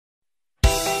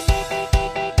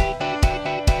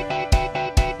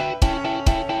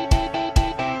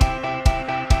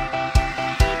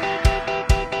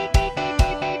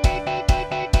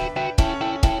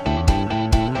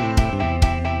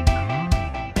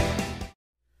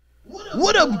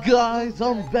What up, guys?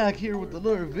 I'm back here with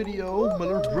another video. My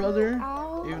little brother,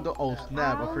 even though, oh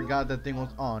snap, I forgot that thing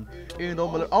was on. Even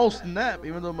though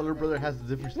even though my little brother has a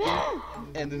different skin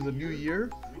and there's a new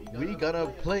year, we gotta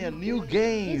play a new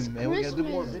game and we're gonna do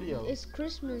more videos. It's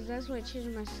Christmas, that's why I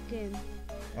changed my skin.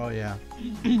 Oh yeah.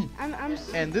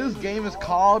 And this game is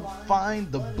called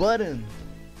Find the Button.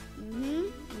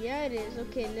 Yeah, it is.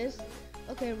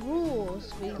 Okay,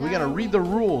 rules. We gotta read the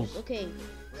rules. Okay.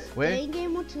 Wait. A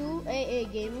game or two. A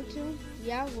game or two.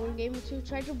 Yeah, we're in game or two.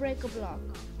 Try to break a block.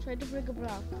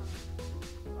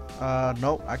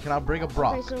 Nope, I cannot break a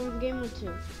block. Okay, so we're in game or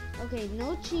two. Okay,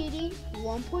 no cheating.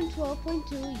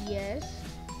 1.12.2. Yes.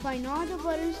 Find all the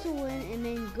buttons to win, and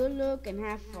then good luck and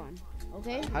have fun.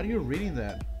 Okay. How do you reading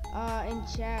that? In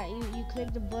chat, you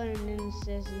click the button and then it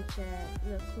says in chat.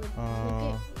 Look,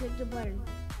 click the button.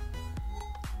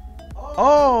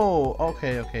 Oh,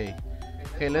 okay.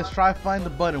 Okay, let's try find the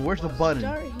button. Where's the button?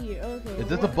 Start here. Okay. Is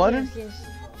this the button? Yes.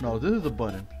 No, this is the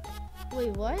button.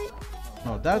 Wait, what?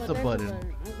 No, that's the button.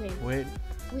 Okay. Wait.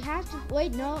 We have to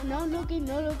wait. No looking.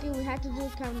 We have to do a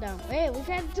countdown. Wait, we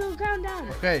have to do a countdown.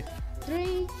 Okay.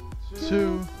 3,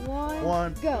 2,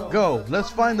 1, go. Go.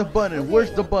 Let's find the button. Okay.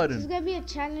 Where's the button? This is gonna be a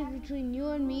challenge between you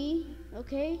and me.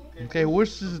 Okay. Okay.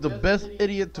 Which is the best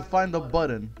idiot to find the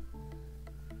button?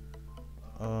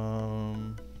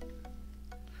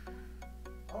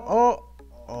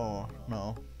 Oh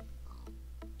no.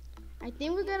 I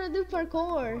think we gotta do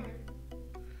parkour.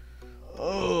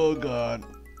 Oh god.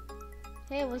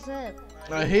 Hey, what's up?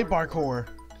 I hate parkour.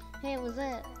 Hey, what's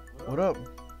up? What up?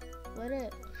 What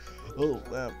up? Oh,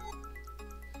 that.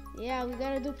 Yeah, we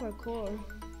gotta do parkour.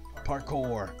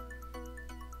 Parkour.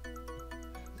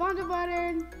 Found the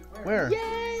button. Where?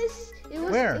 Yes.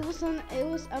 Where? It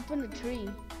was up in the tree.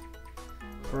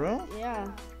 For real?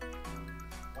 Yeah.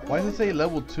 Why does it say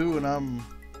level 2 and I'm...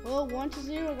 Well, 1 to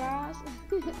 0, guys.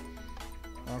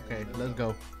 Okay, let's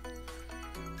go.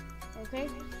 Okay.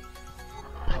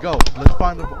 Go. Let's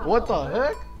find the... What the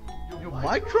heck? Your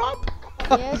mic drop?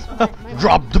 Yes. My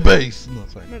Drop the bass. No,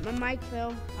 sorry. My mic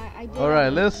fell. I did.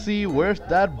 Alright, let's see. Where's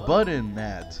that button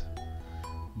at?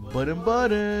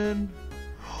 Button.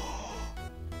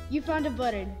 You found a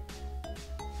button.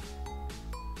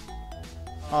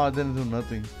 Oh, it didn't do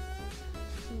nothing.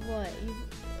 What?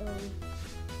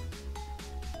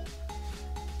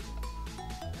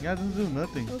 Yeah, it doesn't do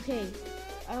nothing. Okay.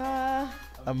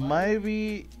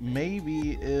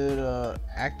 Maybe it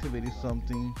activated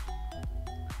something.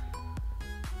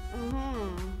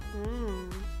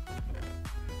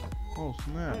 Oh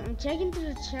snap! I'm checking through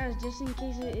the chat just in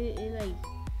case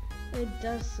it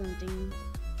does something.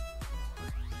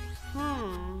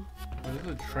 There's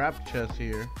a trap chest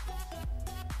here.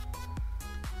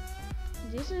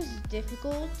 This is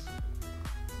difficult.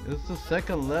 It's the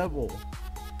second level.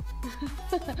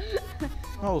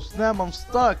 Oh snap, I'm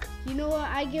stuck. You know what?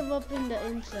 I give up in the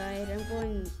inside. I'm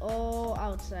going all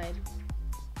outside.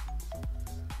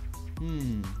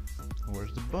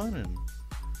 Where's the button?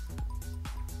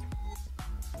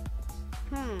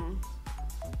 I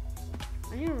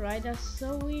know, right? That's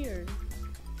so weird.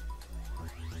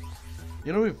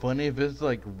 You know, it'd be funny if it's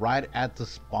like right at the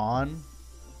spawn.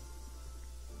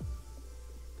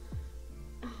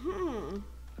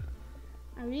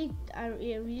 I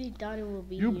really thought it would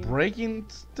be. You here. Breaking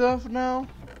stuff now?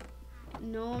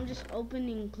 No, I'm just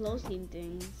opening and closing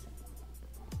things.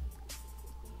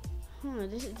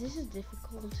 This is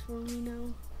difficult for me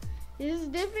now. This is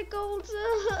difficult.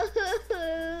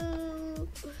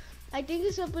 I think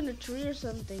it's up in a tree or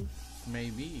something.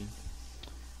 Maybe.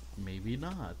 Maybe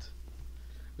not.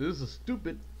 This is a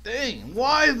stupid thing.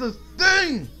 Why is this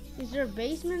thing? Is there a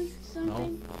basement?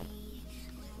 Something? No.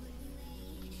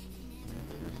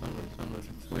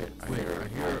 Wait, I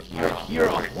hear a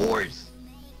horse.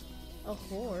 A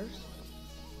horse?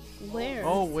 Where?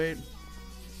 Oh wait.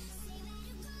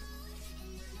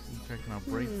 Okay, can I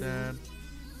break that?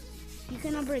 You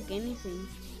cannot break anything.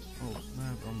 Oh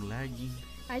snap, I'm lagging.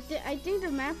 I think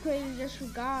the map creator just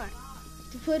forgot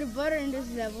to put a button in this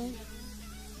level.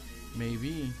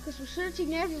 Maybe. Because we're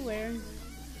searching everywhere.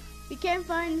 We can't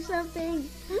find something.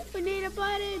 We need a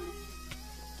button.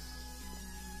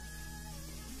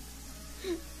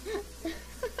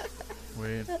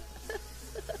 Wait.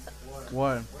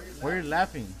 What? Why are you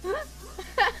laughing?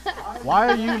 Why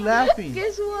are you laughing?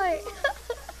 Guess what?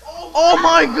 Oh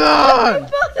my god! I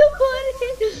found a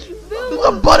button! There's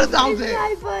a button down there!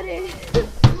 My button!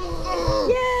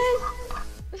 Yes!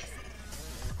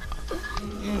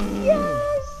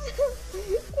 Yes!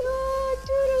 Oh,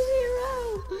 Doodle hero!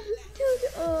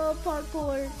 Oh,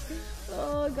 parkour.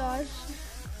 Oh gosh.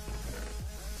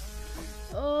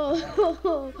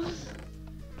 Oh.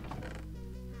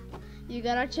 You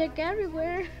gotta check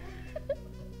everywhere.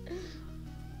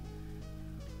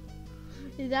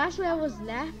 That's why I was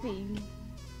laughing.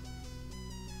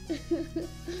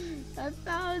 I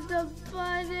found the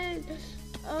button.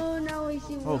 Oh, now I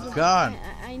see. Oh God!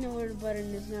 I know where the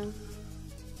button is now.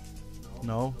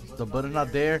 No, the button's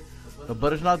not there. The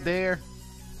button's not there.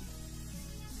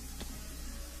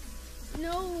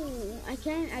 No, I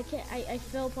can't. I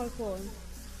fail parkour.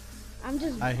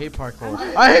 I hate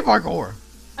parkour. I hate parkour.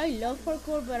 I love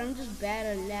parkour, but I'm just bad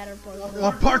at ladder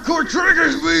parkour. Parkour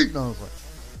triggers me. No, it's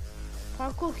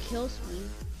like parkour kills me.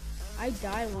 I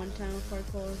died one time with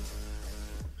parkour.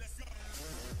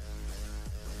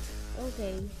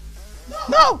 Okay.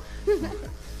 No.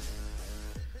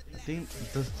 I think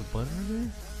does the button there?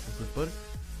 Is the button?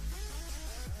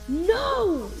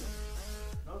 No.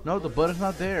 No, the button's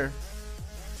not there.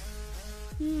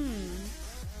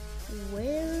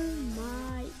 Where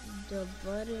might the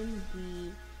button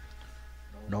be?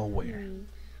 Nowhere.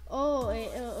 Oh,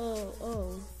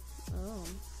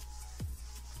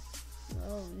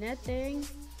 nothing.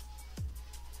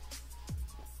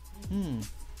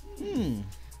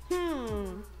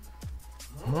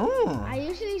 I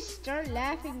usually start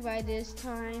laughing by this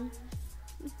time.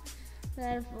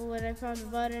 When I found the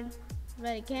button,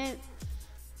 but I can't.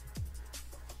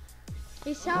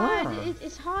 It's hard.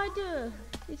 It's harder.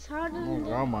 It's harder than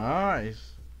that. Oh, my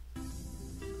eyes.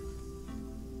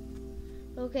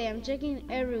 Okay, I'm checking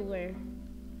everywhere.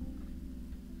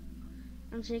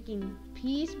 I'm checking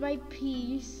piece by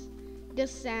piece, the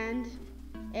sand,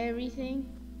 everything.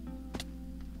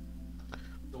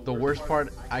 The worst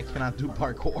part, I cannot do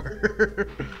parkour.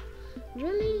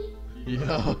 Really?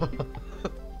 Yeah.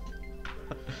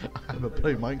 I haven't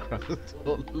played Minecraft in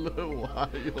a little while.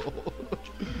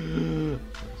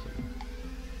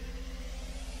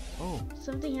 Oh.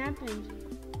 Something happened.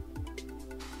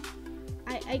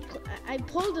 I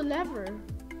pulled the lever.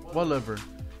 What lever?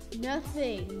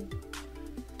 Nothing.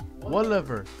 What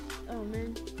lever? Oh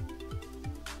man.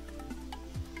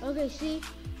 Okay, see,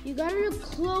 you gotta look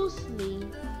closely.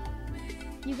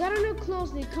 You gotta look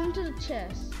closely. Come to the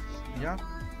chest. Yeah.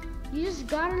 You just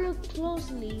gotta look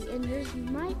closely, and there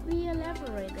might be a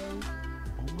lever right there.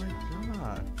 Oh my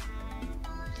God.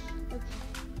 Okay.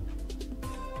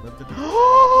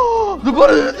 The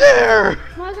button is there!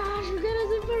 Oh my gosh, we're gonna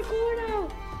do parkour now!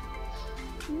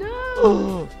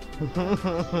 No!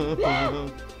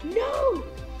 No!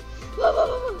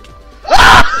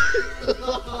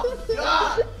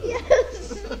 Yes!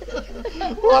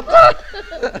 What the?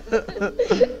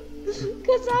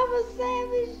 Cause I'm a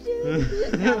savage, dude.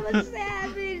 I'm a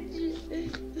savage.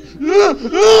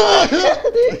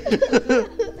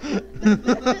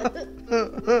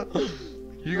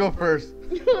 You go first.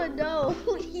 No,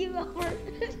 you are.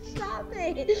 Stop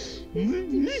it.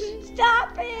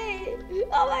 Stop it.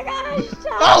 Oh my gosh,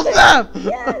 stop Oh, it. snap!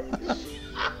 Yes.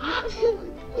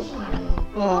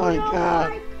 Oh my no,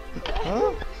 God.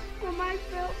 Huh? The mic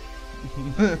fell.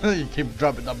 You keep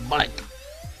dropping the mic.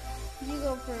 You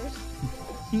go first.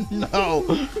 No.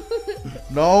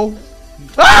 No.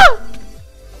 Ah!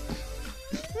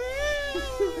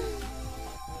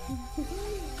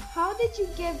 How did you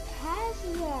get past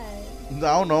that? I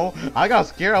don't know. I got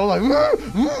scared. I was like,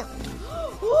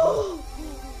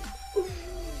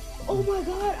 oh my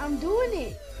God, I'm doing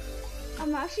it.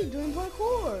 I'm actually doing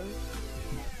parkour.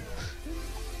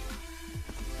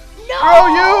 No! Screw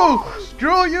you!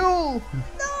 Screw you!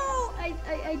 No!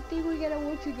 I think we gotta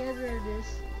work together on this.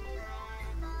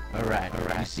 Alright.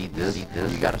 You see this? You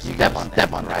gotta step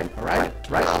on, right? Right?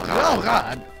 Oh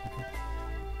God!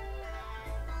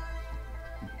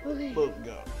 Okay. Oh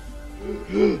God.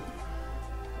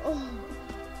 Oh.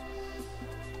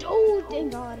 Oh,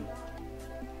 thank God.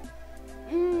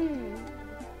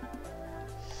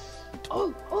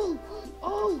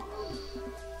 Oh.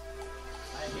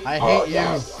 I hate you.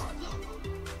 Yes.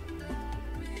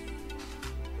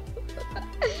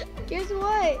 Guess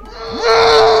what?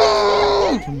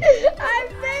 I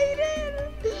made it!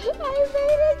 I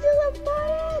made it to the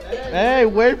button! Hey,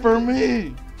 wait for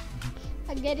me!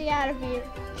 I'm getting out of here.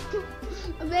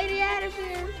 I'm getting out of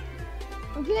here.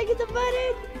 I'm clicking the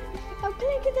button. I'm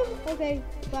clicking the. Okay,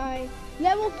 bye.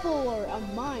 Level 4, a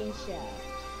mine shaft.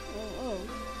 Oh.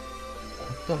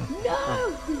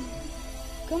 No!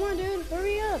 Come on, dude,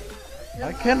 hurry up.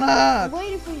 I cannot! I'm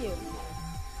waiting for you.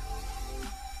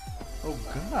 Oh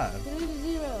God. 3 to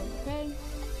 0, okay?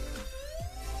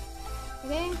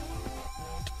 Okay?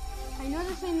 I know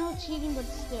this ain't no cheating, but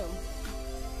still.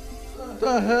 What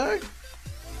the heck?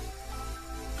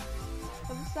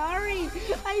 I'm sorry.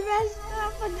 I messed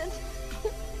up on this.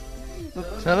 The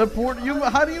teleport?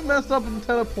 How do you mess up in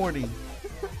teleporting?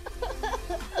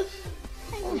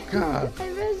 God. I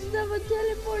messed up with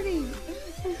teleporting.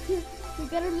 We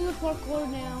gotta do the parkour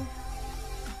now.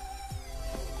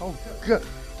 Oh God.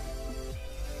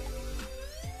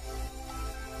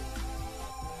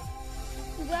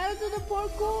 We gotta do the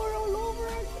parkour all over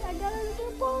again. I gotta do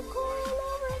the parkour all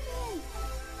over again.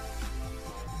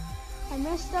 I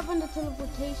messed up on the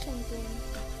teleportation thing.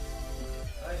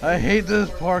 I hate this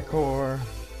parkour.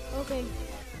 Okay.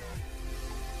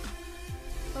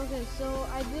 Okay, so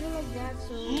I did it like that,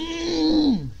 so...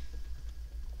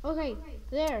 Okay,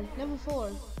 there, level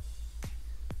 4.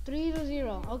 3 to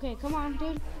 0. Okay, come on,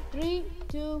 dude. 3,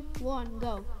 2, 1,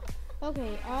 go.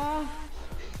 Okay,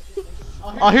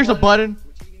 Oh, here's a button.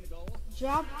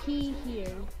 drop key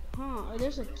here. Huh, oh,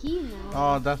 there's a key now.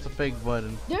 Oh, that's a fake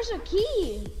button. There's a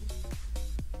key.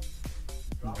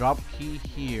 Drop key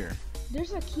here.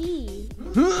 There's a key.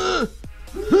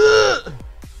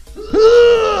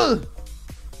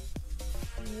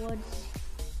 What?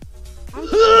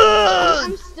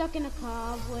 I'm stuck in a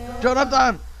cobweb.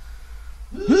 Jonathan!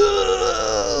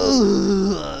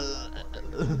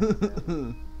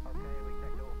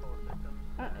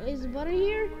 Is the button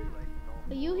here?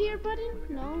 Are you here, button?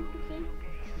 No? Okay.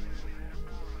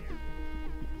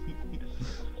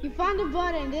 You found the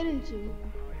button, didn't you?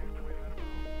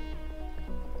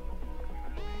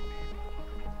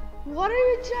 What are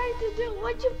you trying to do?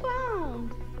 What you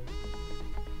found?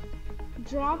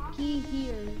 Drop key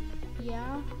here.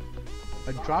 Yeah?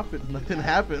 I dropped it, nothing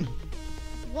happened.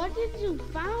 What did you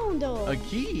found though? A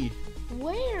key.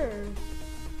 Where?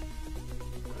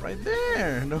 Right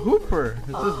there, in the hooper.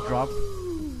 It says drop.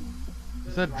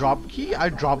 It said drop key. I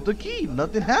dropped the key.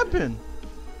 Nothing happened.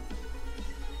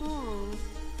 Huh.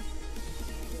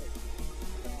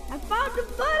 I found the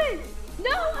button!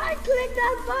 No, I clicked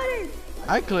that button!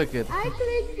 I click it. I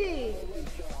clicked it!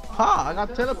 Ha! I got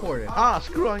teleported. Ha!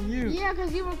 Screw on you. Yeah,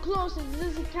 because you were close, it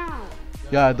doesn't count.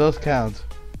 Yeah, it does count.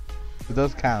 It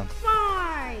does count.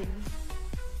 Fine!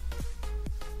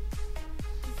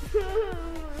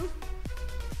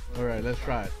 Alright, let's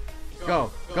try it.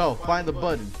 Go, go, find the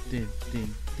button. Din,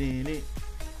 din, din, din,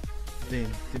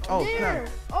 din, din. Oh, there!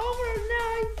 snap. Over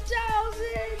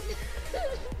 9,000!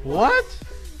 What?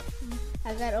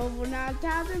 I got over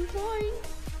 9,000 points.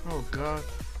 Oh, God.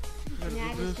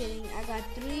 Nah, just kidding. I got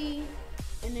 3,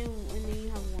 and then you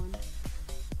have 1.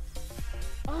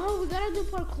 Oh, we gotta do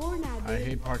parkour now, dude. I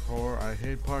hate parkour. I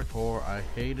hate parkour. I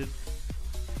hate it.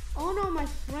 Oh no, my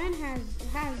friend has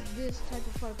this type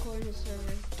of parkour in his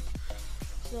server.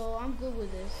 So I'm good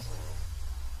with this.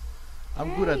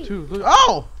 I'm good at too. Look.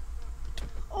 Oh!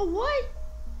 Oh what?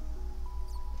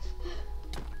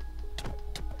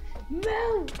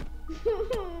 No!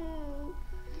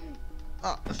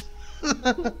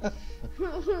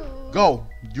 Go,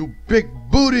 you big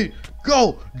booty.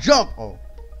 Go, jump. Oh.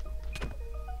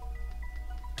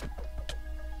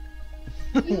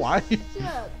 Why?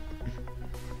 Suck.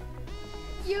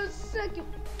 You suck.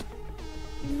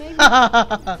 Maybe.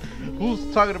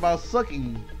 Who's talking about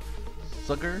sucking?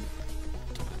 Sucker?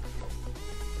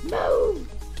 Move!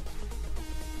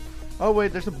 Oh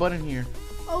wait, there's a button here.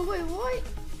 Oh wait, what?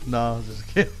 No, just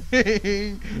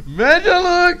kidding. Measure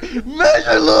look!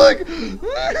 Measure look!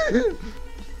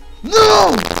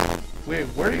 No! Wait,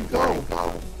 where'd he go?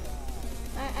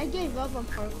 I gave up on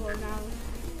parkour now.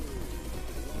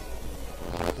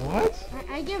 What?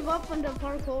 I gave up on the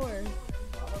parkour.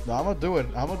 No, I'm gonna do it.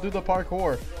 I'm gonna do the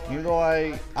parkour. Even though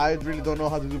I really don't know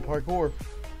how to do parkour.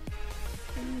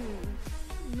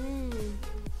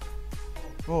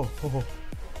 Oh, oh.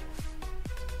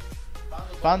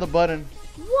 Found the button.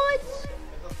 What?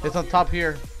 It's on top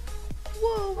here.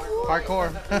 Whoa, what?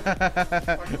 Parkour.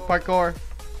 Parkour.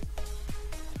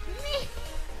 Me.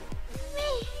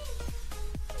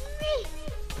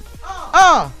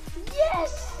 Ah!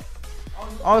 Yes!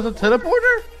 Oh, it's a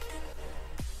teleporter?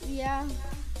 Yeah.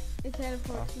 It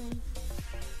teleports me.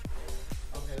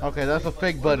 Okay, that's a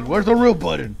fake button. Where's the real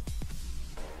button?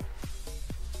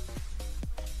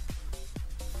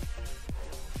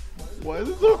 Why is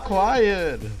it so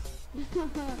quiet?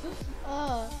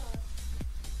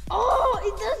 Oh,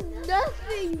 it does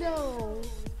nothing though.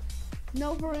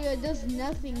 No, for real, it does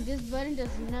nothing. This button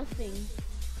does nothing.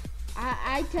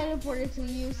 I teleported to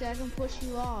you so I can push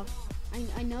you off.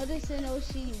 I know they said no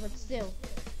cheating, but still.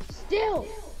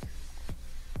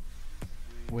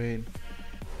 Wait.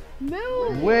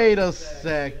 Move. Wait a I'm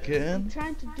second.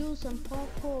 trying to do some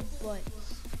parkour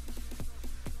butts.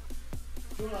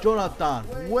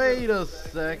 Jonathan, wait a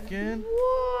second.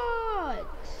 What?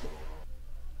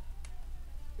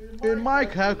 In my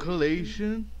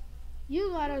calculation, You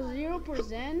got a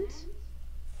 0%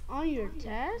 on your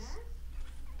test?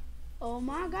 Oh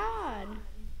my god.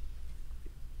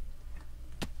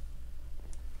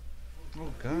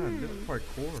 Oh god, this is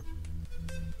parkour.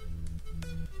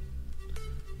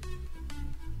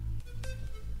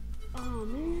 Oh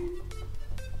man.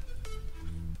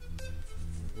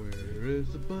 Where is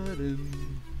the button?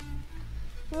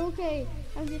 Okay,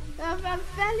 I'm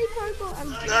finally parkour.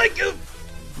 I can.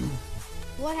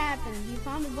 What happened? You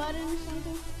found a button or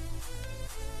something?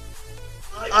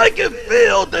 I can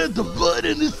feel that the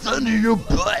button is under your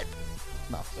butt.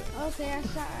 Nothing. Okay, I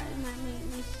saw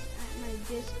my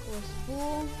disc was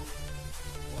full.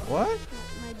 What?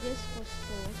 My disc was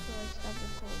full, so I stopped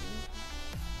recording.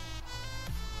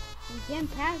 We can't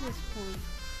pass this point.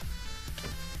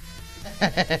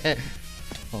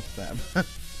 Oh snap.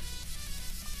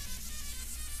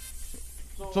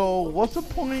 So what's the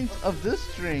point of this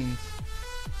strings?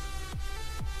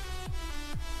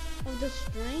 Of the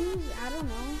strings? I don't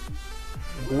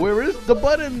know. Where is the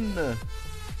button?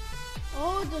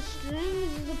 Oh, the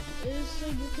strings is so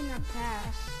you cannot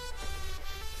pass.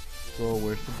 So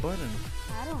where's the button?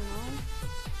 I don't know.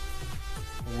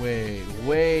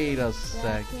 Wait a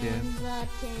second.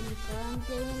 Button, come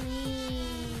to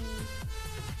me.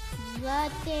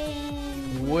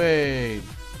 Button. Wait.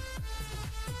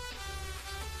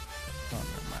 Oh,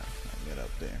 never mind. I'll get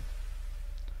up there.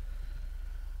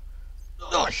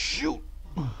 Oh, shoot.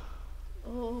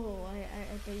 Oh, I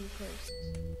thought you cursed.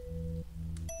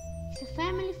 It's a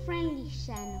family-friendly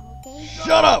channel, okay?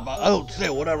 Shut up! I'll say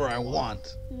whatever I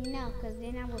want. No, because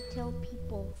then I will tell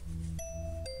people.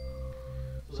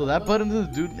 So that button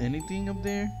doesn't do anything up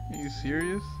there? Are you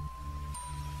serious?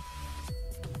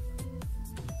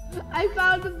 I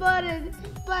found the button,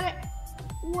 but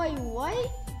wait,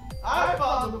 what? I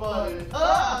found the button.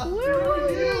 Where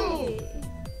was it?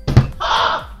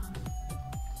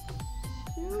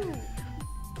 Shoot.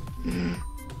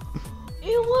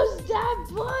 It was that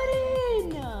button.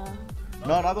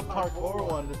 No, not the parkour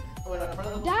one.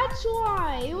 That's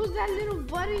why. It was that little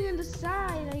button on the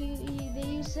side. That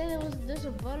you said there's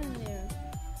a button there.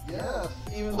 Yes,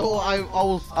 even though I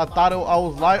thought I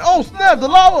was lying. Oh snap! The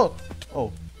lava.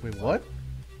 Oh wait, what?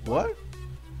 What?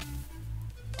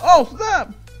 Oh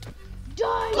snap!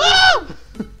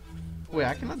 Die! Wait,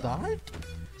 I cannot die?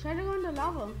 Try to go in the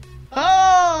lava.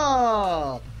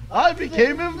 Ah! I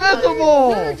became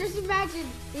invisible. No, just imagine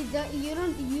you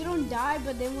don't die,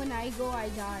 but then when I go, I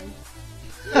die.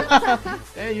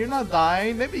 Hey, you're not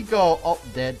dying. Let me go. Oh,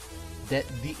 dead. Dead.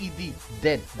 D-E-D.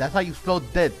 Dead. That's how you spell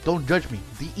dead. Don't judge me.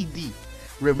 D-E-D.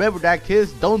 Remember that,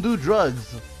 kids. Don't do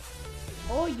drugs.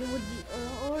 Or you would.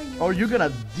 Or you're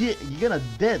gonna dead. You're gonna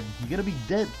be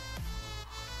dead.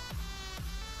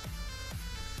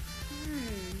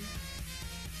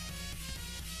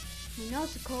 You know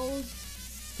it's cold.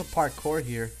 It's a parkour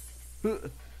here.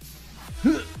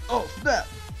 Oh snap!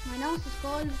 My nose is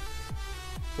cold.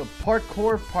 The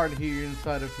parkour part here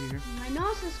inside of here. My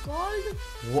nose is cold.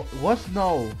 What's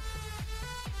no?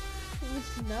 It's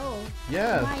snow.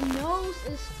 Yes. My nose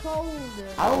is cold.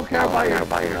 I don't care about your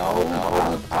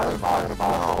nose. I'm talking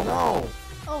about no.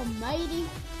 Oh, matey.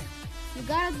 You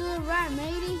gotta do it right,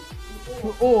 matey.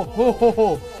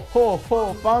 Oh,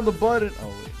 found the button.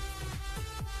 Oh,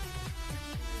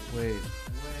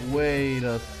 wait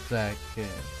a second.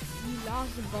 You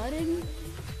lost the button?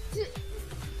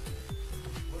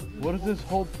 What is this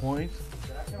whole point?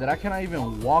 That I cannot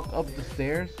even walk up the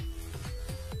stairs?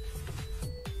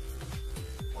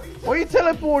 Why are you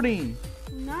teleporting?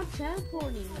 I'm not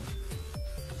teleporting.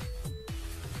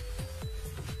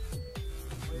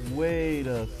 Wait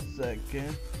a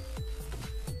second.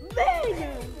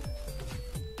 Man!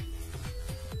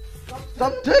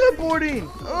 Stop teleporting!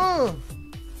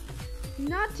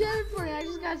 Not teleporting, I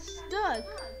just got stuck.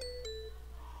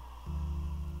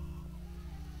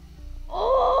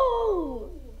 Oh!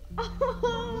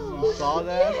 You saw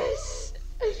that? Yes!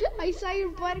 I saw your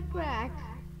butt crack.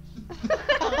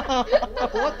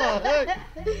 What the heck?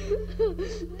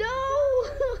 No!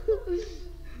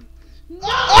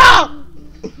 Ah!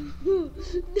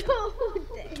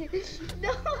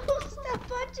 No, stop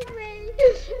punching me.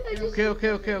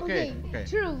 Okay.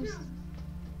 Truce.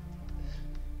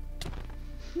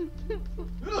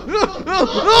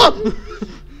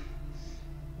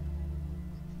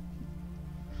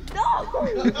 No!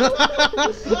 Wait a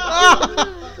second,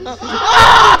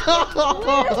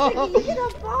 you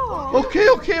cannot fall.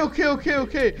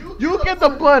 Okay. You get the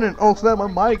button. Oh, snap my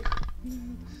mic.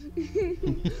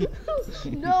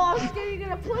 No, I'm scared you're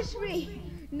gonna push me.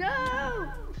 No!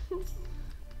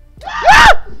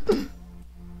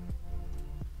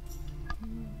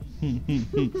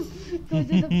 Go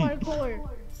to the parkour.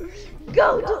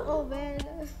 Go to, oh man.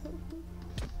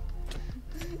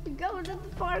 Go to the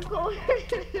parkour.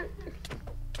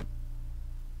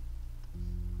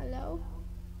 Hello?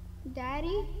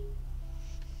 Daddy?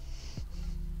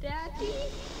 Daddy?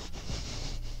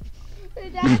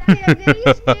 Daddy, I'm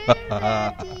getting scared,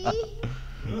 Daddy.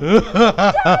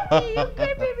 Daddy, you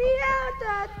creeping me out,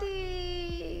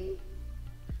 Daddy.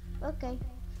 Okay.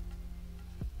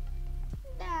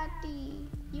 Daddy.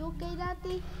 You okay,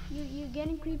 Daddy? You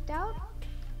getting creeped out?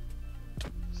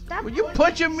 Stop. Well, you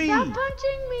punching me. Stop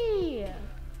punching me.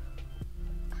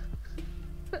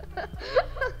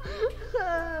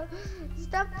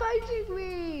 Stop punching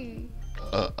me.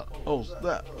 Oh,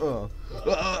 snap. Oh,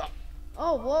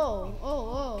 whoa.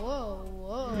 Oh,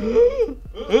 whoa.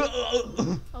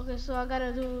 Okay, so I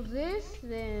gotta do this,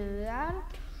 then that.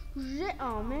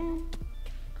 Oh, man.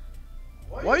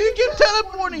 Why you keep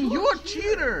teleporting? You a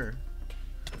cheater.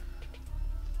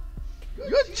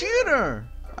 You're a cheater.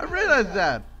 I realized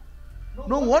that.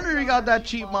 No wonder you got that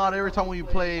cheat mod every time when you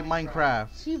play Minecraft.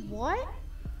 Cheat what?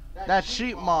 That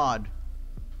cheat mod.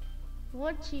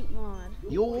 What cheat mod?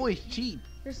 You always cheat.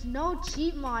 There's no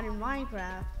cheat mod in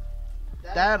Minecraft.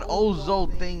 That Ozo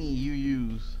thingy you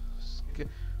use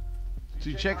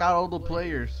to check out all the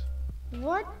players.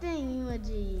 What thing,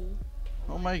 Emoji?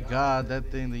 Oh my god,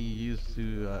 that thing that you use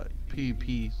to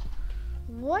PvPs.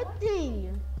 What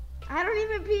thing? I don't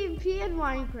even PvP in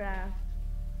Minecraft.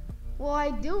 Well,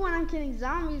 I do when I'm killing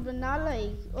zombies, but not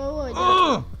like,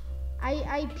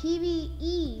 I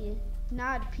PvE,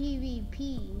 not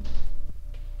PvP.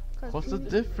 What's the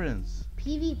difference?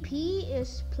 PvP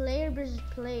is player versus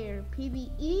player.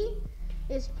 PvE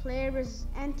is player versus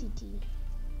entity.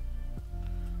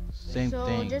 Same so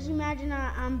thing. Just imagine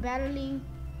I'm battling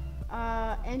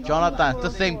entity Jonathan, it's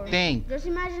the 404. same thing. Just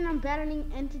imagine I'm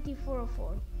battling entity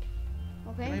 404.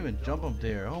 Okay? Can't even jump up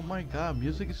there. Oh my god,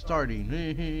 music is starting.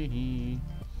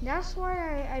 That's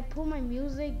why I put my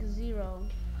music 0.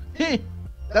 That's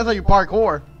how you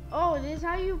parkour. Oh, this is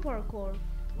how you parkour.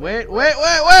 Wait. What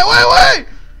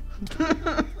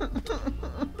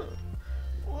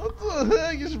the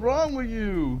heck is wrong with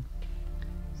you?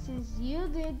 Since you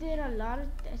did it a lot of,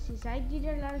 since I did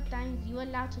it a lot of times, you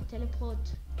allowed to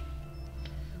teleport.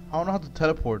 I don't know how to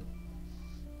teleport.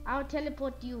 I'll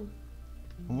teleport you.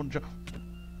 I want to jump.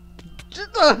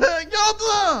 What the heck,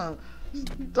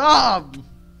 Jonathan?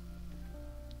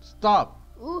 Stop.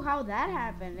 Ooh, how that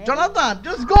happened? Eh? Jonathan,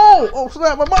 just go. Oh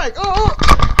snap, my mic. Oh.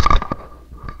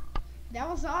 That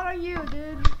was all on you,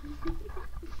 dude.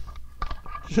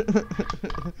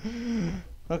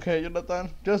 Okay,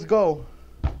 Jonathan, just go.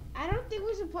 I don't think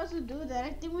we're supposed to do that.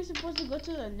 I think we're supposed to go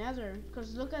to the nether.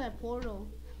 Because look at that portal.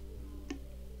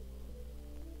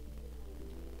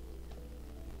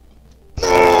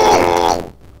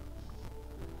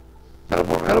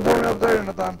 Teleport me up there,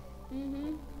 Jonathan.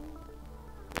 Mm-hmm.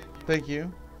 Thank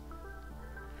you.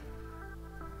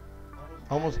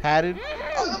 Almost had it.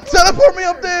 Teleport me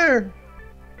up there.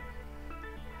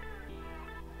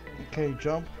 Okay,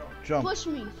 jump. Push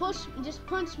me, just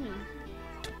punch me.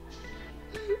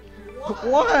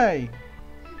 Why?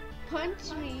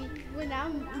 Punch me when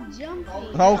I'm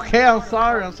jumping. Okay, I'm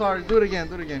sorry. Do it again.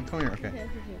 Come here, okay. Okay.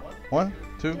 1,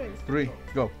 2, 3,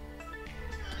 go.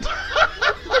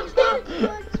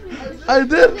 I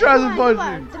did try to punch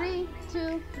you. 3,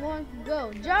 2, 1,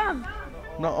 go. Jump.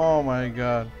 No, oh my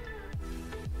god.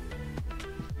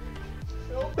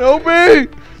 Help me!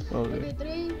 Okay,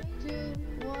 3, 2,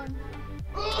 1.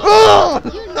 Oh!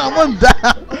 I went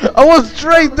down. I went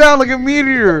straight down like a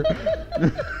meteor.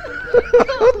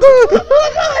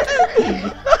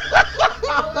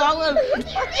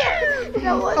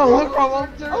 Oh, look from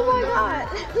up there. Oh my god.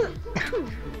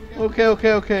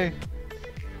 Okay.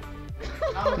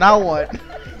 Now what?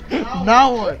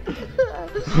 Now what?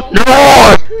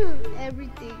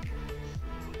 Everything.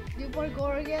 Do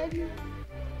parkour again?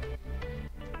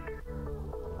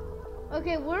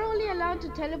 Okay, we're only allowed to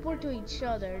teleport to each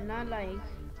other, not like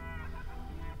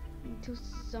to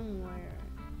somewhere.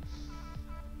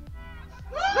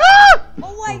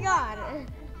 Oh my god!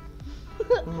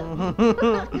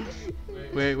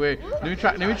 Wait. Let me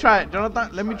try it. Jonathan,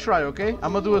 let me try, okay?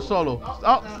 I'm gonna do it solo.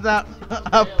 Oh, snap.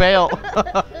 I fail.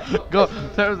 Go.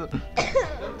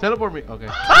 Teleport me. Okay.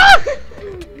 Ah!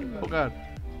 Oh, God.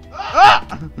 Ah!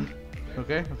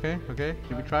 Okay. Let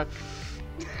me try.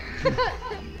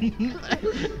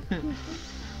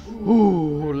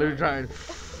 Ooh, let me try it.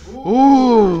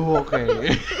 Ooh,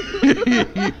 okay.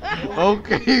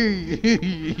 Okay.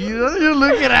 You're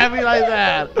looking at me like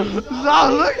that.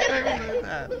 Stop looking at me like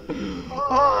that.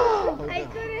 Oh, I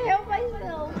couldn't help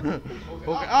myself.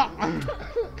 okay. Ah.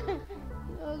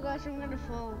 Oh gosh, I'm gonna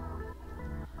fall.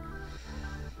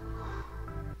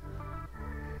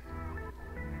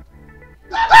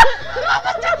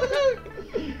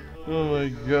 Oh my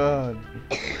god.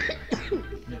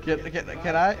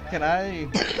 Can I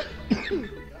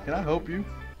help you?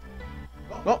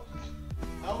 Oh,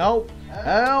 help!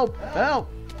 Help! Help!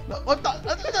 What the?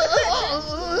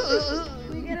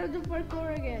 We get out the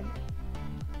parkour again.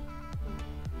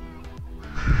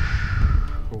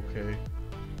 Okay.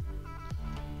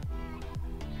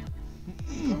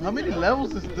 How many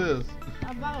levels is this?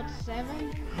 About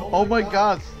 7. Oh my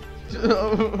god.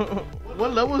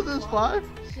 What level is this? 5?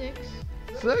 6.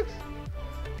 6?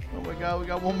 Oh my god, we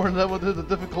got one more level. This is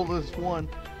the difficultest one.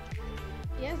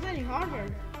 Yeah, it's getting harder.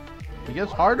 It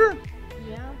gets harder?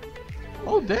 Yeah.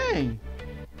 Oh dang.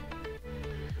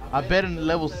 I bet in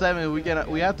level 7 we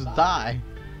have to die.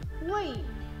 Wait,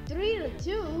 3 to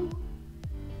 2?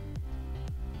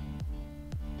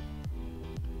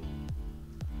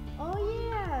 Oh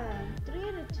yeah, 3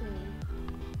 to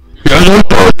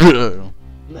 2.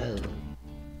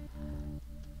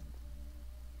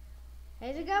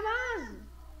 Hey, the gamaz!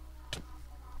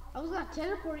 I was gonna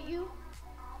teleport you.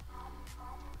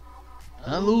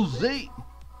 Hello Z.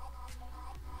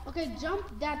 Okay,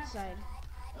 jump that side.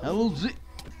 Hello Z.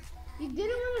 You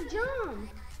didn't want to jump.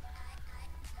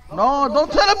 No,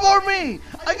 don't teleport me!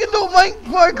 I can do my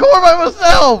core by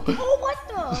myself! Oh, what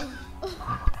the?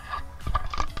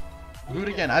 Do it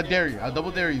again, I dare you. I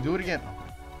double dare you. Do it again.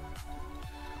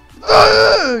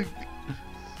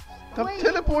 Stop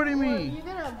teleporting me! You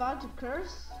gonna about to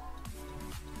curse?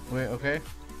 Wait, okay.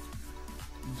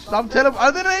 Stop teleporting.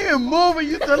 I didn't even move and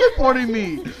you teleporting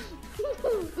me!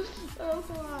 Oh,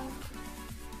 come on.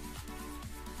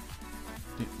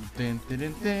 Dun, dun,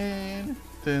 dun, dun,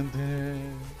 dun,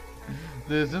 dun.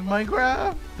 This is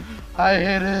Minecraft. I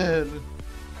hate it.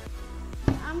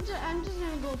 I'm just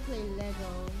gonna go play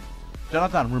Lego.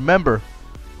 Jonathan, remember,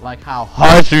 like how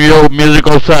High Studio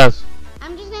Musical says.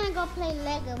 I'm just gonna go play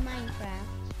Lego Minecraft.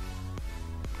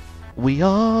 We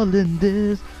all in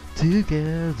this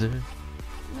together.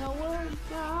 No, we're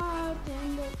not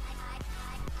in the...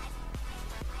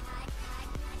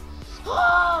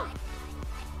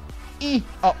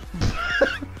 Oh.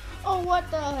 Oh,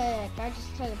 what the heck? I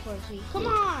just teleported you. Come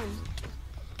on.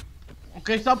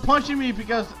 Okay, stop punching me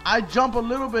because I jump a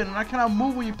little bit and I cannot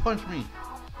move when you punch me.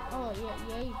 Oh,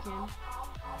 yeah, you can.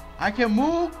 I can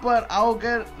move, but I'll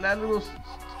get that little...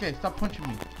 Okay, stop punching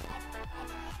me.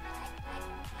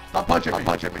 Stop punching me. Stop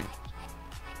punching me.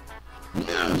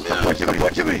 Stop punching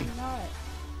me.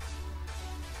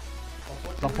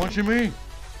 Stop punching me.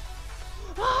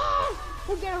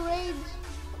 We're gonna rage.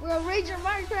 We're gonna rage in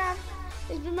Minecraft.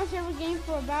 It's been my favorite game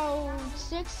for about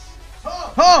 6,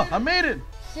 I made it.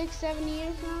 7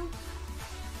 years now.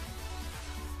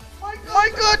 My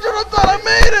God, Jonathan, I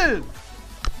made it.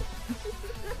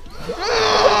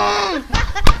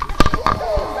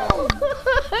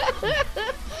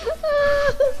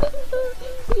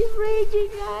 He's raging,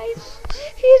 guys.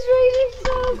 He's raging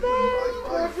so bad.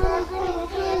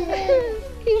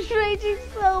 He's raging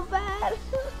so bad.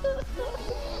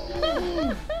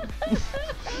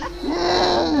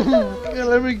 Okay,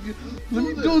 let me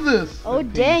do this. Oh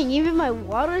dang! Even my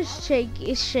water is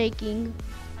shaking.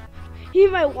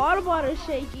 Even my water bottle is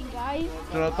shaking, guys.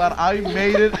 Jonathan, I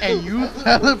made it and you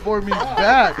teleport me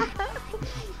back.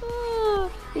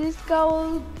 This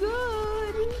goes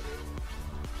good.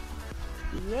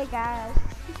 Yeah, guys.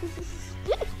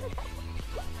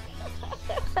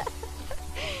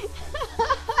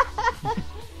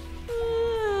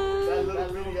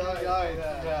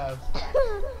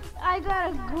 I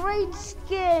got a great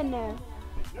skin. No,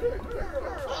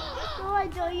 I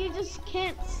don't. You just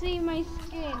can't see my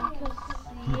skin.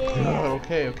 Yeah.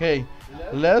 Okay.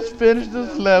 Let's finish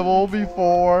this level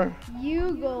before.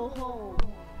 You go home.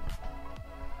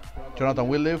 Jonathan,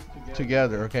 we live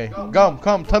together, okay?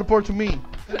 Come, teleport to me.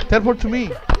 Teleport to me.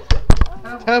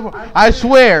 Teleport. I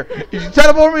swear, if you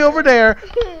teleport me over there,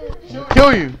 I'll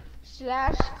kill you.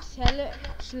 Slash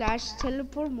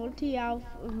teleport multi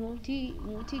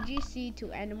GC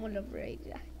to animal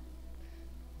liberator.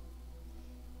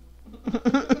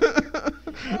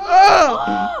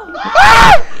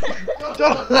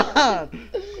 Jonathan!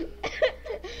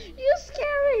 You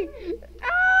scary!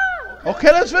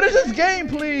 Okay, let's finish this game,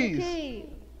 please. Okay.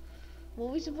 What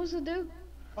are we supposed to do?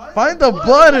 Find the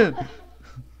button.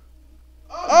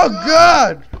 Oh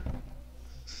God!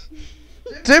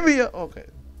 Tibia. Okay.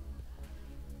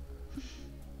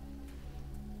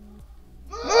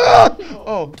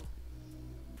 Oh.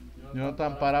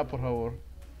 Jonathan, para, por favor.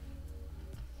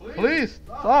 Please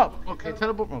stop. Okay,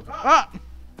 teleport. Okay.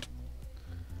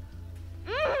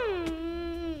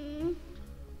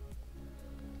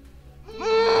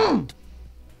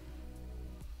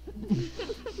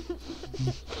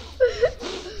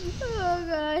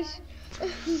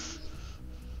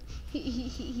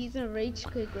 He's a rage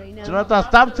quit right now. Jonathan,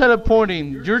 stop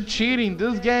teleporting. You're cheating.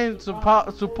 This game is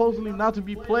supposedly not to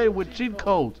be played with cheat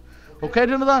codes. Okay,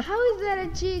 Jonathan? How is that a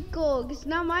cheat code? It's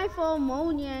not my fault.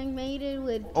 Mojang made it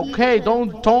with. Okay,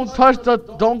 don't touch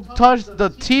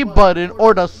the T button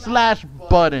or the slash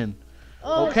button.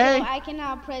 Oh, okay? So I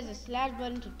cannot press the slash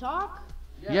button to talk?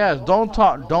 Yes, don't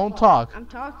talk. Don't talk. I'm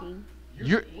talking.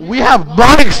 We have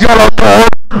mics, Jonathan.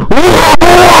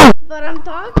 But I'm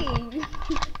talking.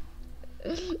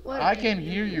 I can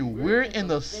hear you. We're in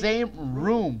the same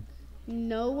room.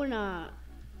 No, we're not.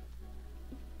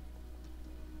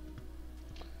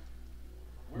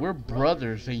 We're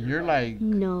brothers, and you're like.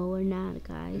 No, we're not,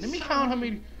 guys. Let me count how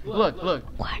many. Look.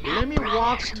 Let me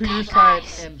walk to your side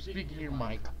and speak in your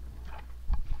mic.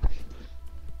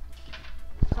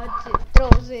 Cuts it,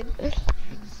 throws it.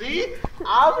 See?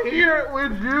 I'm here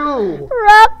with you.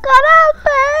 Rock-a-da,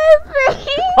 baby.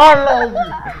 I love you.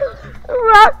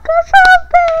 Rock-a-da,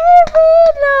 baby.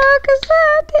 Rock-a-da.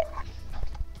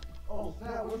 Oh,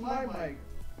 snap, where's my mic?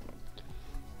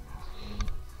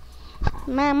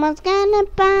 Mama's gonna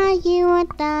buy you a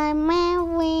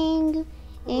diamond ring.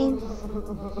 And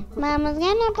Mama's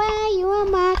gonna buy you a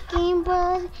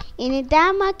mockingbird. And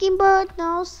that mockingbird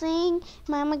don't sing.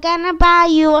 Mama gonna buy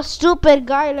you a stupid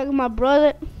guy like my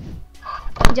brother.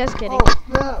 Just kidding. Oh,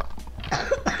 snap.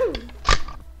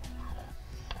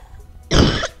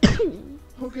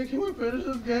 Okay, can we finish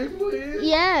this game, please?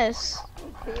 Yes.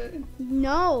 Okay.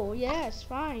 No. Yes.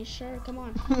 Fine. Sure. Come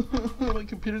on. My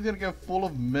computer's gonna get full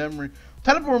of memory.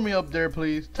 Teleport me up there,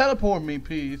 please. Teleport me,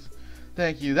 please.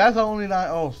 Thank you. That's the only 9.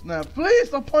 Oh, snap. Please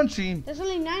stop punching. There's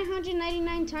only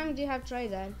 999 times you have tried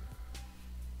that.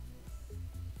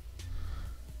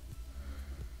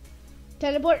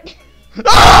 Teleport.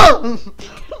 Ah!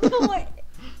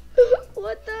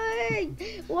 What the heck?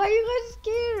 Why are you guys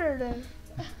scared?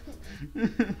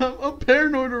 I'm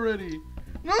paranoid already.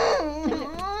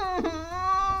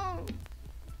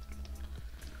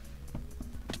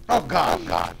 Oh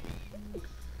God.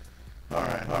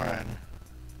 Alright.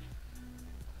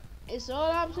 It's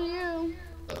all up to you.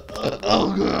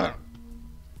 Oh God.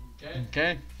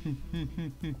 Okay.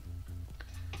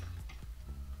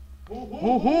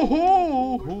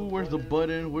 Where's the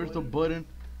button? Where's the button?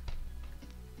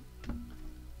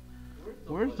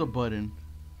 Where's the button?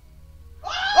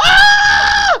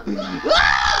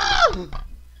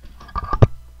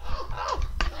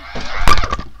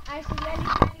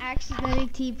 Accidentally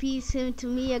TP's him to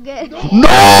me again. No!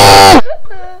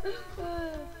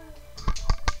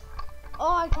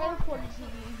 Oh, I teleported to you.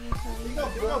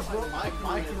 My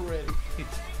mic already.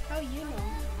 How you know?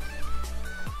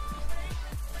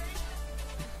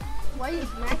 Why are you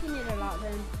smacking it a lot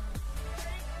then?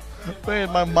 Wait,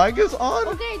 my mic is on?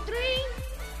 Okay, 3,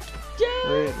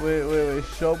 2. Wait.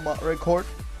 Show my record.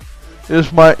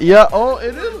 Is my oh,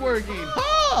 it is working.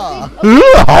 Ha!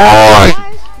 Guys,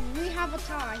 we have a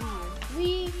tie here.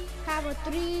 We have a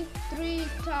 3-3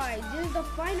 tie. This is the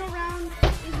final round.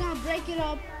 He's gonna break it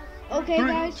up. Okay, 3,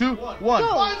 guys. 2, 1. Go.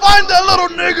 Find that little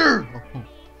nigger.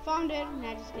 Found it.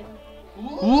 Nah, just kidding.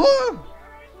 What?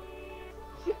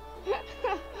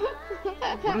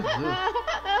 What is this?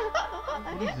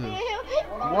 What is this?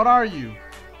 What are you?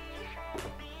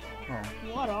 Oh.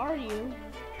 What are you?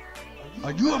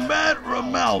 Are you a man or a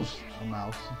mouse? A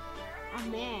mouse. A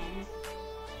man.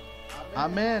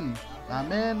 Amen.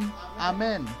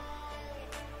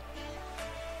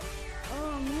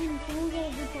 Oh man, can we get a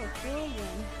bit of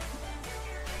children?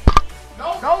 No.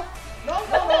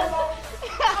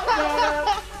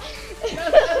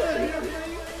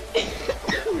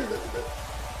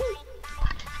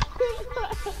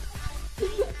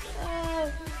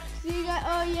 See you guys.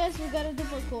 Oh yes, we got a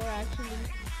different core actually.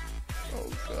 Oh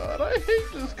God, I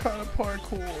hate this kind of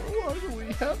parkour. Why do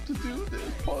we have to do this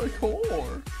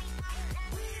parkour?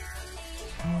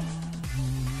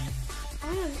 Oh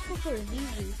no, this parkour is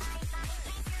easy.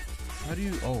 How do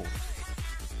you? Oh.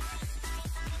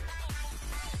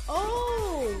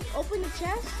 Oh, open the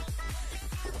chest.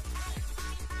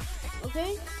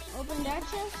 Okay, open that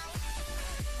chest.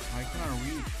 I cannot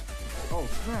reach. Oh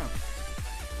snap!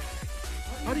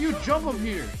 How do you jump up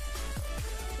here?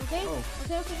 Okay, Oh.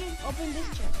 okay. Open this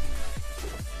chest.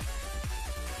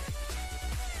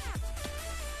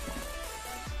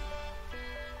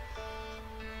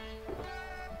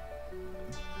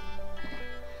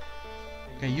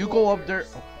 Okay, you go up there.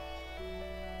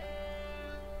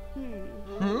 Hmm.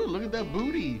 Look at that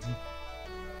booty.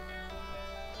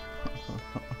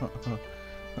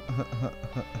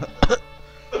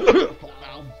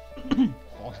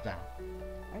 Falls down.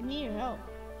 I need your help.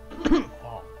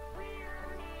 Fall.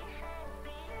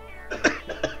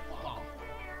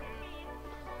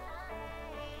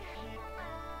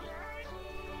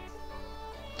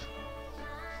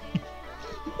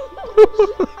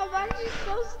 I'm actually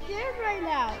so scared right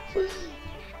now.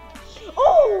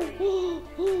 Oh!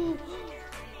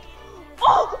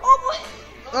 Oh my!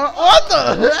 What the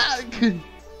heck?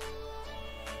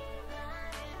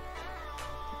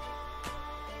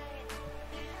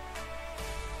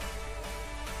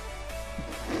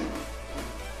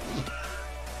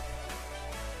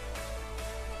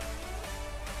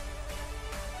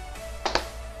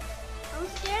 I'm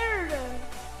scared.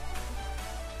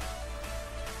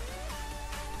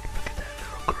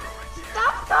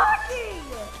 Stop talking!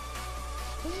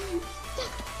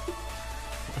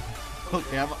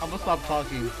 Okay, I'm gonna stop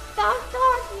talking. Stop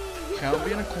talking! Okay, I'm gonna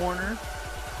be in a corner.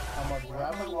 I'm gonna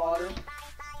grab my water.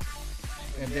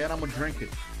 And then I'm gonna drink it.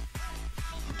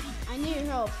 I need your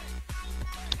help.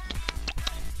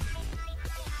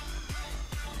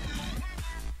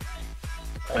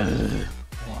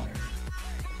 Water.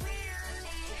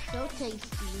 So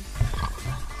tasty.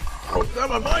 Oh, grab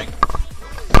my mic!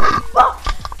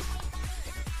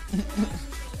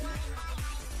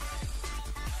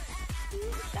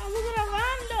 Estamos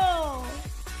grabando.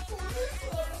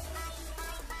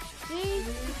 Sí.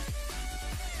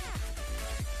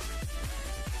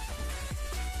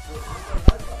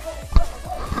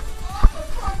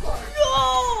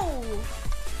 No!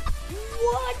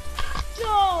 What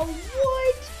the?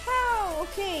 What? How?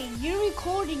 Okay, you're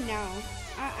recording now.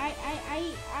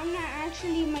 I'm not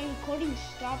actually. My recording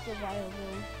stopped a while ago.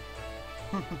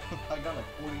 I got like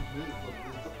 40 minutes of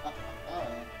this.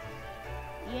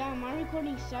 Yeah, my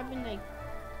recording stopped in like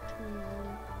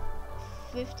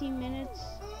 15 minutes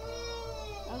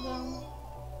ago.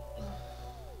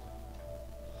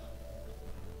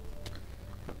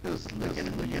 Just looking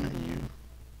at you.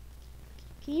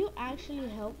 Can you actually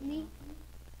help me?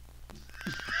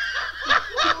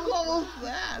 What was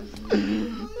that? I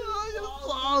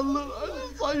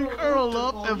just saw you curl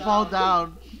up and fall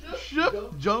down.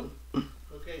 Jump.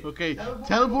 Okay,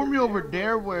 teleport me over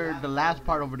there where the last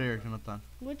part over there, Jonathan.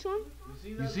 Which one?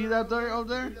 You see that there over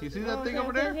there? You see that thing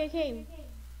over there? Okay.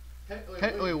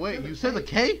 K, wait, you said the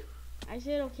K? I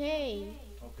said okay.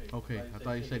 Okay, I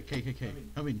thought you said KKK.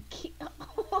 I mean,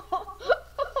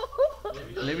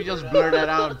 let me just blur that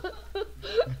out.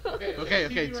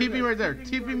 Okay, TP right there.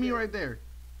 TP me right there.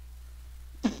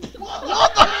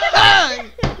 What the heck?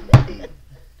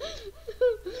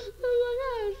 Oh my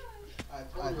gosh.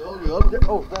 I told you up there.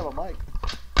 Oh, damn, a mic.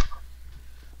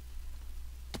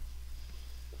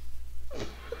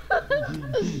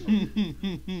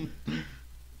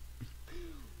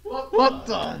 What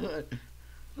the?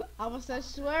 I was so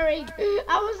swearing. Swearing.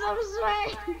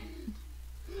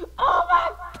 Oh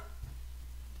my.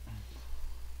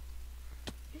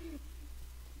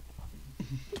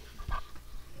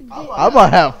 I'm gonna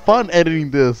have fun editing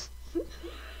this.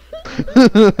 Actually,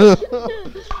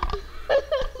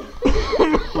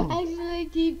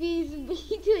 TP's me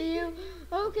to you.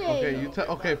 Okay.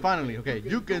 Okay, finally. Okay,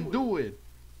 you can do it.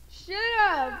 Shut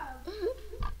up.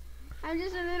 I'm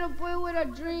just a little boy with a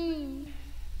dream.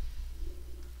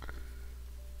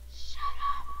 Shut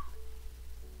up.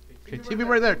 Okay, TP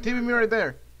right there. TP me right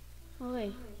there.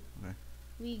 Okay.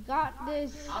 We got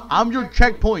this. I'm your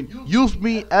checkpoint. Use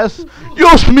me,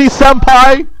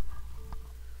 senpai.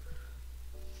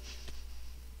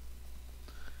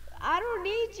 I don't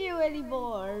need you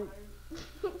anymore.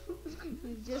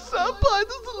 Senpai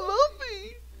doesn't love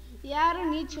me. Yeah, I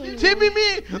don't need you anymore. TP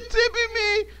me.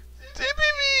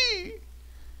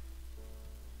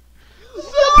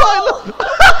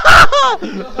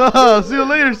 Senpai. See you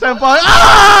later, senpai.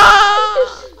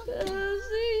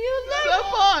 See you later.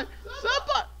 Senpai.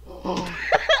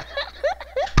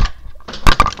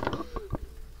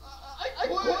 I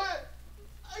quit.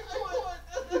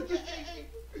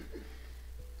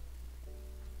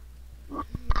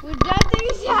 Well, nothing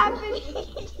is happening.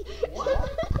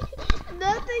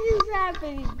 Nothing is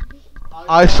happening.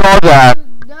 I saw that.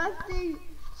 Nothing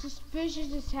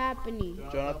suspicious is happening.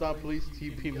 Jonathan, please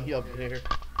TP me up there.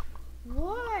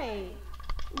 Why?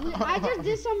 I just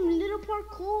did some little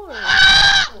parkour.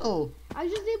 Oh. I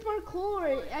just did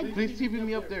parkour. Please TP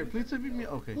me up there. Please TP me.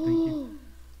 Okay, thank you.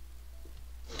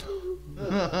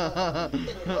 Oh,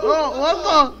 what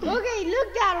the? Okay,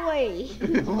 look that way.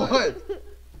 What?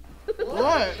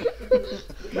 What?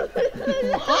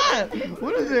 What?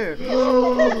 What is it?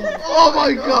 Oh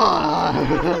my god!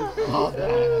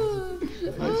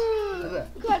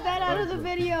 Cut that out of the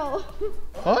video.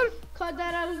 What? Cut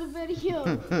that out of the video.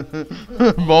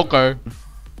 Okay.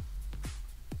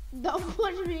 Don't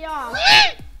push me off.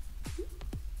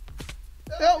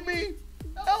 Help me!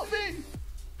 Help me!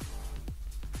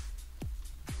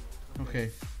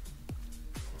 Okay.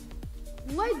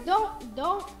 Wait,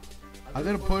 don't. I'm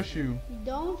gonna push you.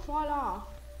 Don't fall off.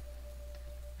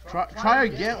 Try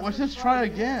again. What's this? Try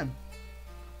again.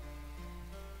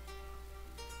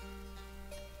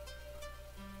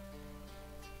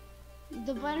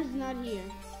 The button's not here.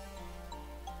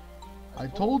 I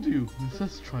told you. It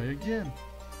says try again.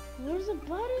 Where's the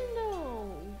button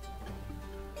though?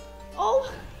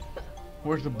 Oh!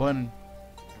 Where's the button?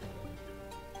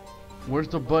 Where's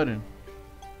the button?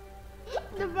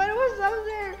 The button was up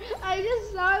there. I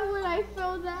just saw it when I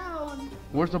fell down.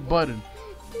 Where's the button?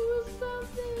 It was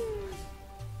up there.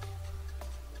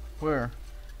 Where?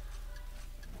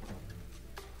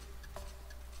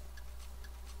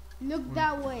 Look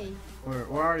that way.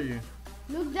 Where are you?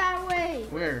 Look that way.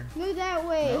 Where? Look that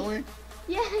way. That way?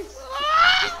 Yes.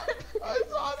 I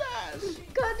saw that.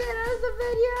 Cut that out of the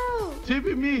video.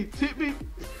 Tipping me. Tip me.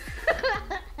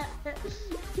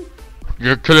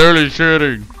 You're clearly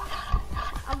cheating.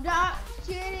 I'm not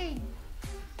cheating.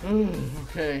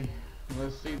 Okay,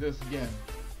 let's see this again.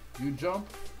 You jump,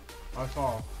 I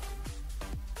fall.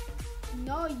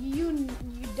 No, you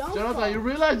don't. Jonathan, fall. you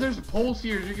realize there's poles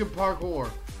here you can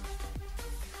parkour.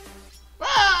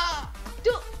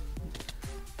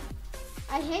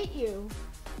 I hate you.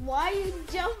 Why you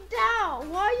jumped out?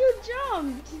 Why you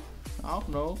jumped? I don't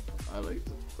know. I like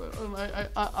to,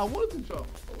 I wanted to jump.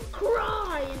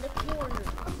 Cry in the corner.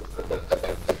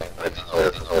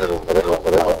 You're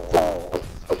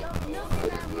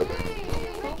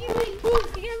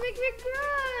gonna make me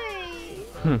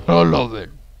cry. I love it.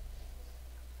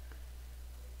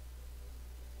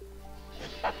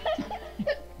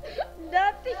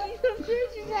 Nothing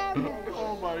just happened.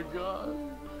 Oh my god.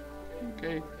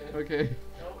 Okay, okay.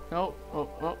 No.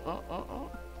 Oh.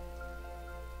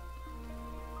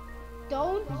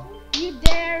 Don't you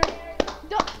dare.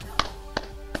 Don't.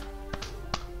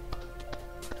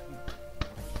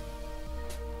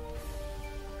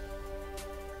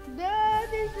 No,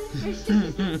 this is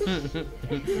suspicious.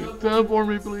 Teleport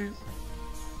me, please.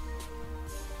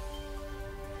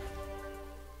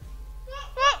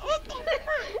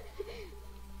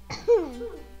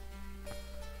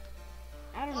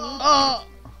 I don't need you.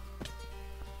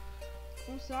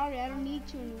 I'm sorry, I don't need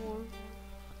you anymore.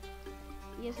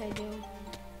 Yes, I do.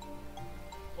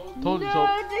 Told you no, so.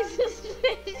 this is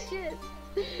suspicious.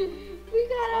 We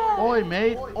gotta. Oi,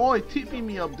 mate. Oi, tippy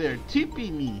me up there. Tippy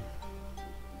me.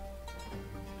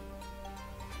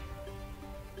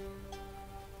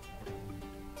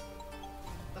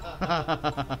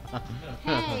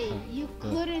 Hey, you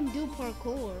couldn't do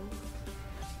parkour.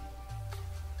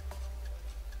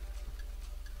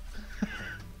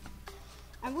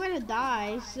 I'm gonna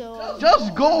die, so.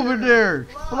 Just go over there.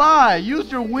 Fly.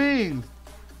 Use your wings.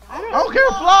 I I don't care.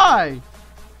 Fly.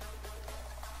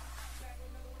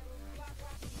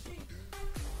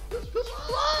 Just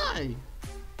fly.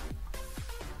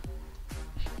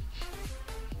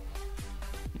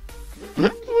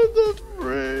 What the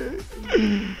frick?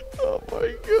 Oh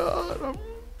my god.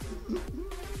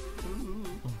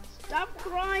 Stop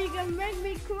crying, you're gonna make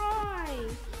me cry.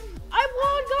 I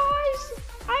won, guys!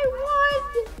 I won!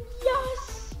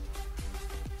 Yes!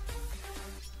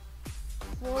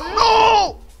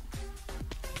 No!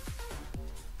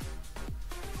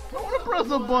 I want to press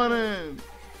the button.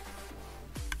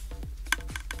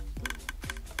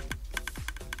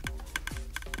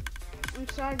 I'm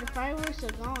sorry, the fireworks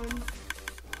are gone.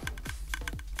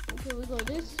 Okay, we go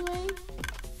this way.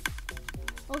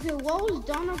 Okay, what was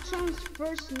Donald Trump's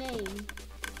first name?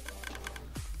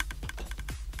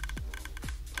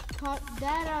 Cut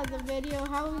that out of the video.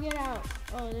 How do we get out?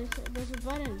 Oh, there's a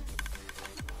button.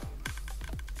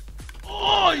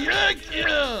 Oh, yes,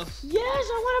 yes. Yes,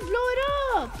 I want to blow it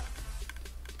up.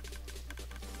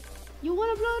 You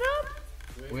want to blow it up?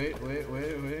 Wait.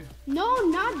 No,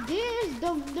 not this.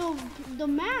 The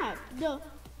map.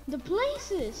 The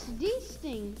places. These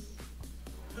things.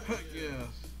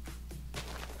 Yes.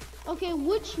 Okay,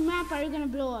 which map are you gonna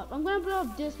blow up? I'm gonna blow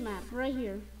up this map right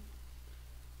here.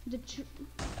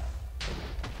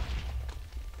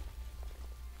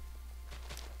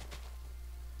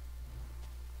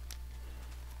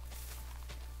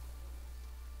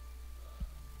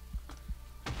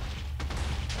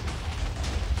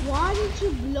 Why did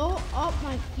you blow up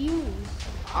my fuse?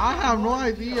 I have no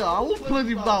idea. I was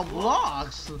playing about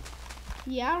blocks.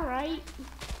 Yeah, right.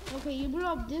 Okay, you blew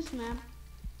up this map.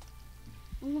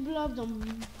 I'm gonna blow up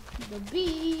the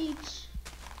beach.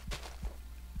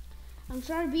 I'm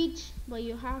sorry, beach, but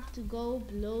you have to go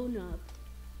blown up.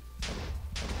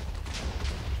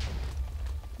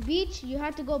 Beach, you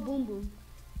have to go boom boom.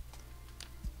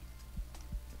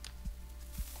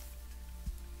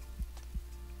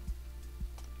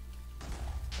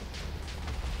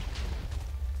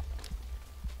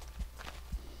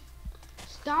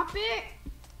 stop it?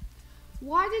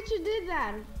 Why did you do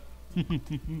that?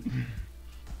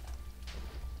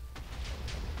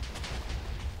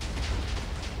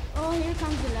 Oh, here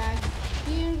comes the lag.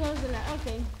 Here goes the lag.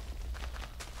 Okay.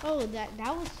 Oh,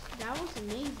 that was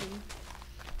amazing.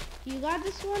 You got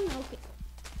this one? Okay.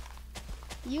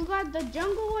 You got the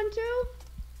jungle one too?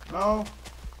 No.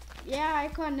 Yeah, I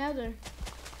caught another.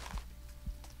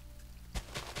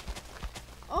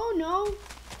 Oh no.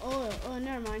 Oh,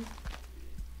 never mind.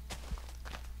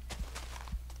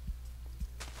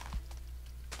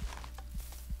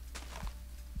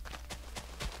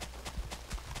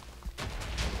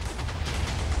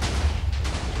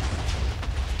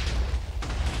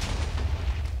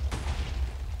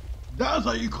 That's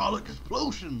how you call it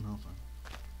explosion.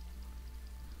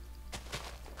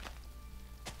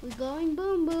 We're going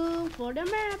boom boom for the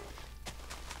map.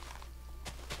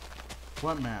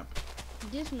 What map?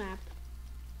 This map.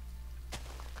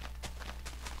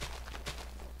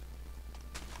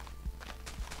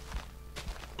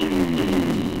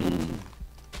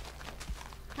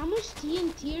 How much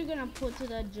TNT are you gonna put to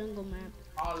that jungle map?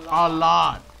 A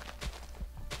lot.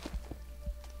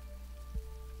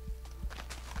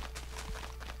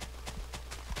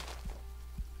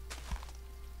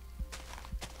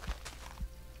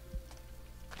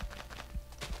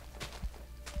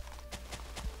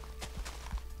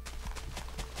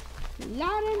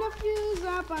 Lighting the fuse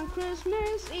up on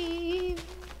Christmas Eve.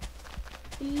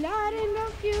 Lighting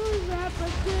the fuse up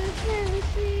on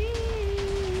Christmas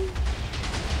Eve.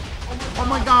 Oh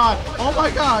my god! Oh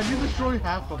my god! You destroyed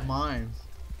half of mine.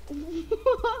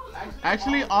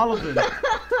 Actually, all of them.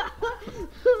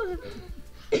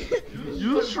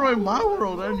 You destroyed my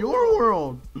world and your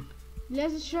world.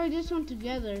 Let's destroy this one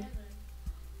together.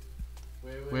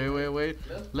 Wait.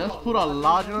 Let's put a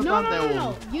lot on No.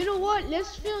 that. You know what?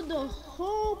 Let's fill the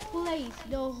whole place,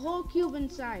 the whole cube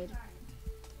inside.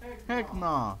 Heck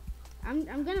nah.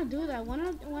 I'm gonna do that.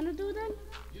 Wanna do that?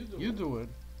 You do it.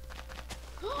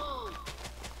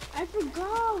 I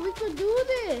forgot we could do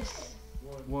this.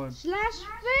 What? Slash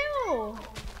fill.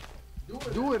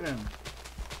 Do it then.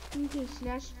 Okay,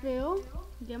 slash fill.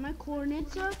 Get my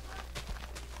coordinates up.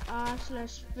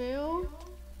 Slash fill.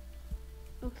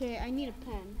 Okay, I need a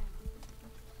pen.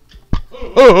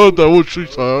 Oh, that was she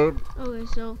said. Okay,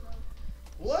 so.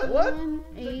 What?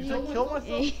 180. Should I kill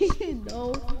myself?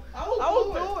 No. I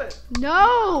will do it.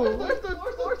 No. Where's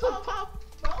the top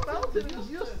mountain in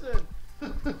Houston?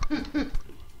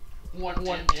 One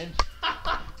inch.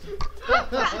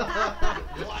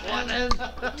 1 inch.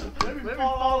 Let me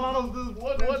fall out of this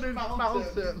 1 inch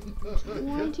mountain.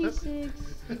 26.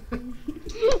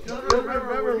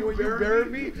 Remember when you buried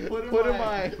me? Put in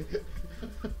my.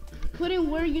 Put in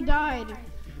where you died.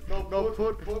 No,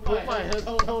 put my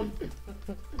headstone.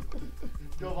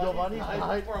 Giovanni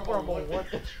died from a 1 inch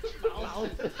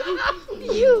mountain.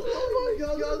 You. Oh my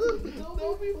god, that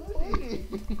would be funny.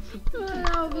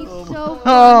 That would be so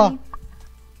funny.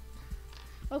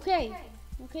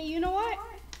 Okay, you know what?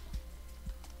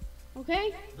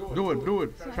 Okay? Do it.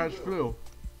 Trash flu.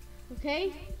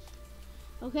 Okay?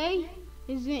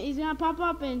 It's gonna pop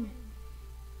up in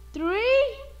 3,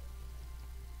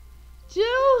 2,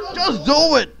 Just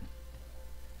do it.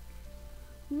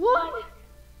 1.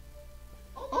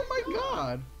 Oh my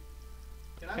god.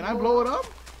 Can I blow it up?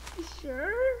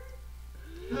 Sure.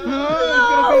 It's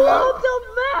gonna be loud. The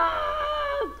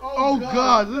map! Oh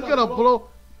god, this is gonna blow.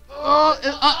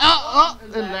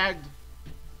 It lagged.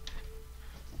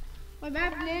 My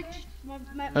map glitched. I'm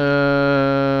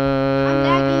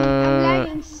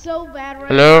lagging so bad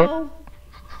right now.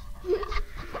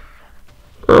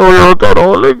 Oh, that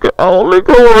only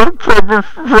go on for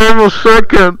a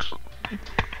second.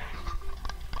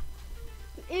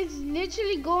 It's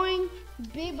literally going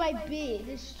bit by bit,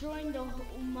 destroying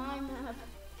my map,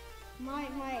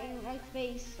 my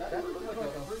face.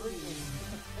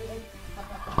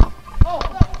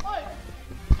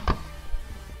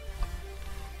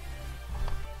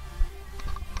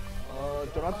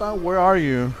 Jonathan, where are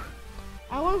you?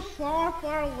 I went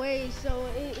far away, so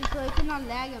it cannot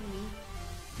lag on me.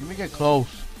 Let me get close.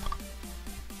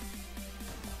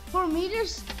 For me,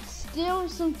 there's still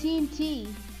some TNT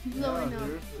blowing up.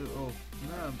 Oh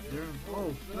snap!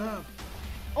 Oh snap!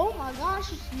 Oh my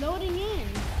gosh, it's loading in.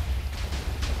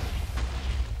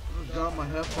 I just got my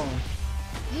headphones.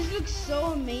 This looks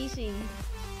so amazing.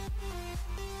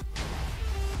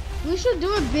 We should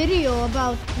do a video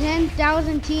about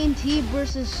 10,000 TNT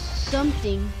versus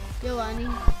something. Giovanni.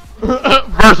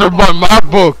 Versus my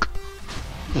MacBook.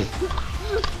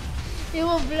 It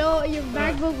will blow, your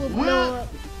MacBook will blow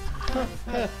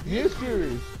up. You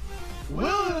serious?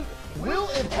 Will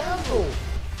it handle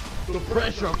The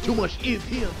pressure of too much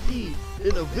TNT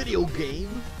in a video game.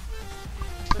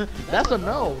 That's a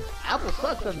no. Apple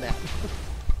sucks on that.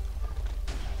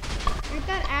 I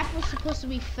thought Apple's supposed to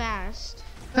be fast.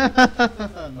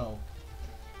 No.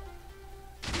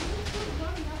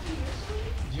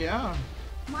 Yeah.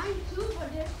 Mine too,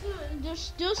 but there's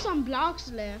still some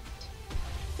blocks left.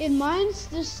 In mine's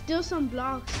there's still some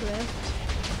blocks left.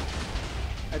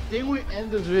 I think we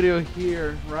end this video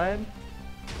here, right?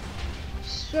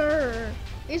 Sure.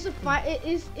 It's a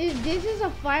this is a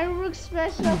fireworks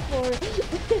special for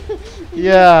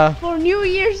Yeah. for New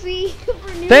Year's Eve.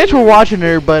 Thanks for watching,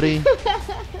 everybody.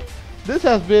 This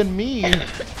has been me,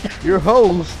 your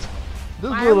host. This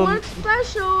Fireworks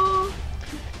special.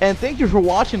 And thank you for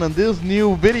watching on this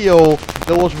new video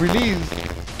that was released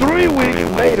 3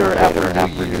 weeks later after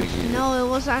New Year's. No, it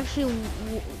was actually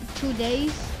 2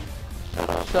 days.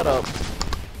 Shut up.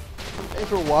 Thanks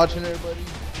for watching, everybody.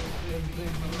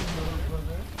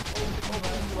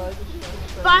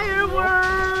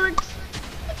 Fireworks!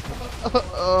 I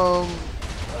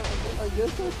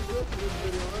guess that's it for this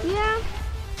video, right? Yeah.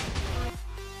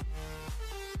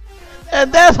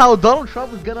 And that's how Donald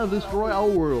Trump is gonna destroy our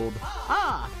world.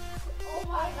 Ah!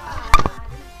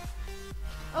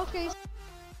 Okay.